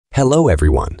Hello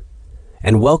everyone,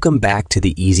 and welcome back to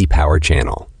the Easy Power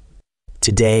channel.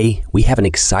 Today, we have an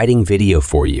exciting video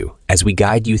for you as we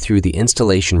guide you through the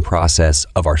installation process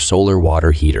of our solar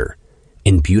water heater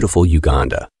in beautiful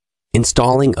Uganda.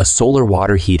 Installing a solar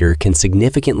water heater can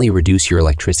significantly reduce your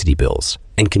electricity bills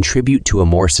and contribute to a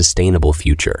more sustainable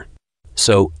future.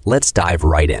 So, let's dive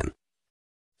right in.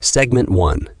 Segment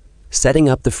 1. Setting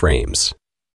up the frames.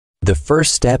 The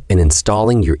first step in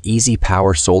installing your Easy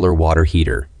Power solar water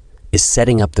heater is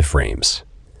setting up the frames.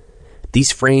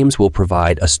 These frames will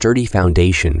provide a sturdy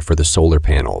foundation for the solar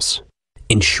panels.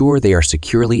 Ensure they are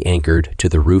securely anchored to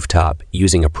the rooftop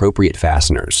using appropriate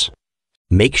fasteners.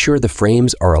 Make sure the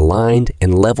frames are aligned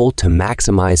and level to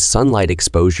maximize sunlight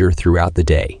exposure throughout the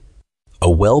day. A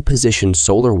well-positioned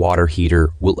solar water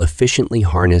heater will efficiently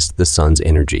harness the sun's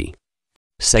energy.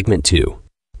 Segment 2.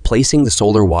 Placing the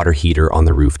solar water heater on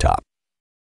the rooftop.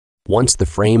 Once the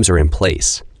frames are in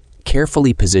place,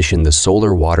 carefully position the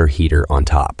solar water heater on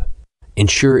top.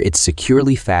 Ensure it's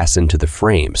securely fastened to the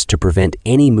frames to prevent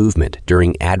any movement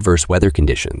during adverse weather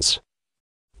conditions.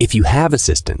 If you have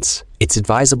assistance, it's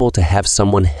advisable to have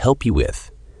someone help you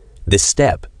with this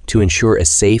step to ensure a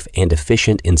safe and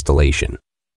efficient installation.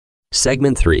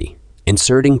 Segment 3.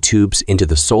 Inserting tubes into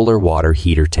the solar water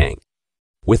heater tank.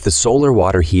 With the solar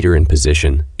water heater in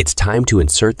position, it's time to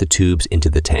insert the tubes into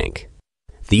the tank.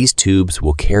 These tubes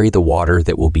will carry the water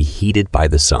that will be heated by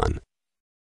the sun.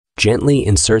 Gently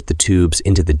insert the tubes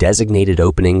into the designated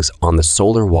openings on the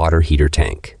solar water heater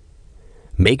tank.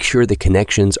 Make sure the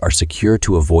connections are secure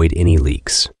to avoid any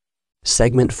leaks.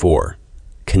 Segment 4.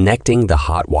 Connecting the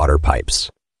hot water pipes.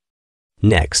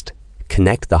 Next,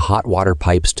 connect the hot water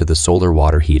pipes to the solar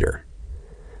water heater.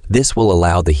 This will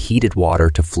allow the heated water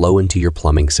to flow into your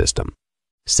plumbing system.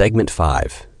 Segment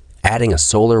 5. Adding a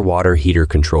solar water heater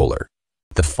controller.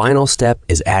 The final step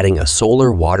is adding a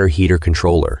solar water heater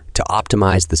controller to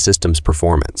optimize the system's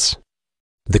performance.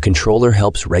 The controller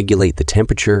helps regulate the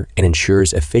temperature and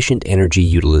ensures efficient energy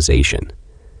utilization.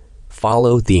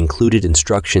 Follow the included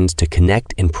instructions to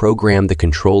connect and program the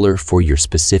controller for your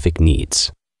specific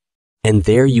needs. And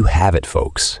there you have it,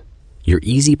 folks. Your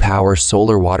Easy Power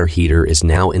solar water heater is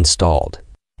now installed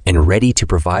and ready to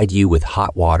provide you with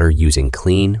hot water using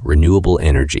clean, renewable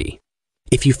energy.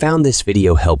 If you found this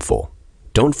video helpful,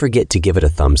 don't forget to give it a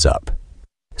thumbs up.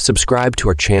 Subscribe to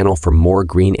our channel for more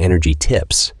green energy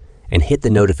tips and hit the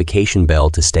notification bell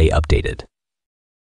to stay updated.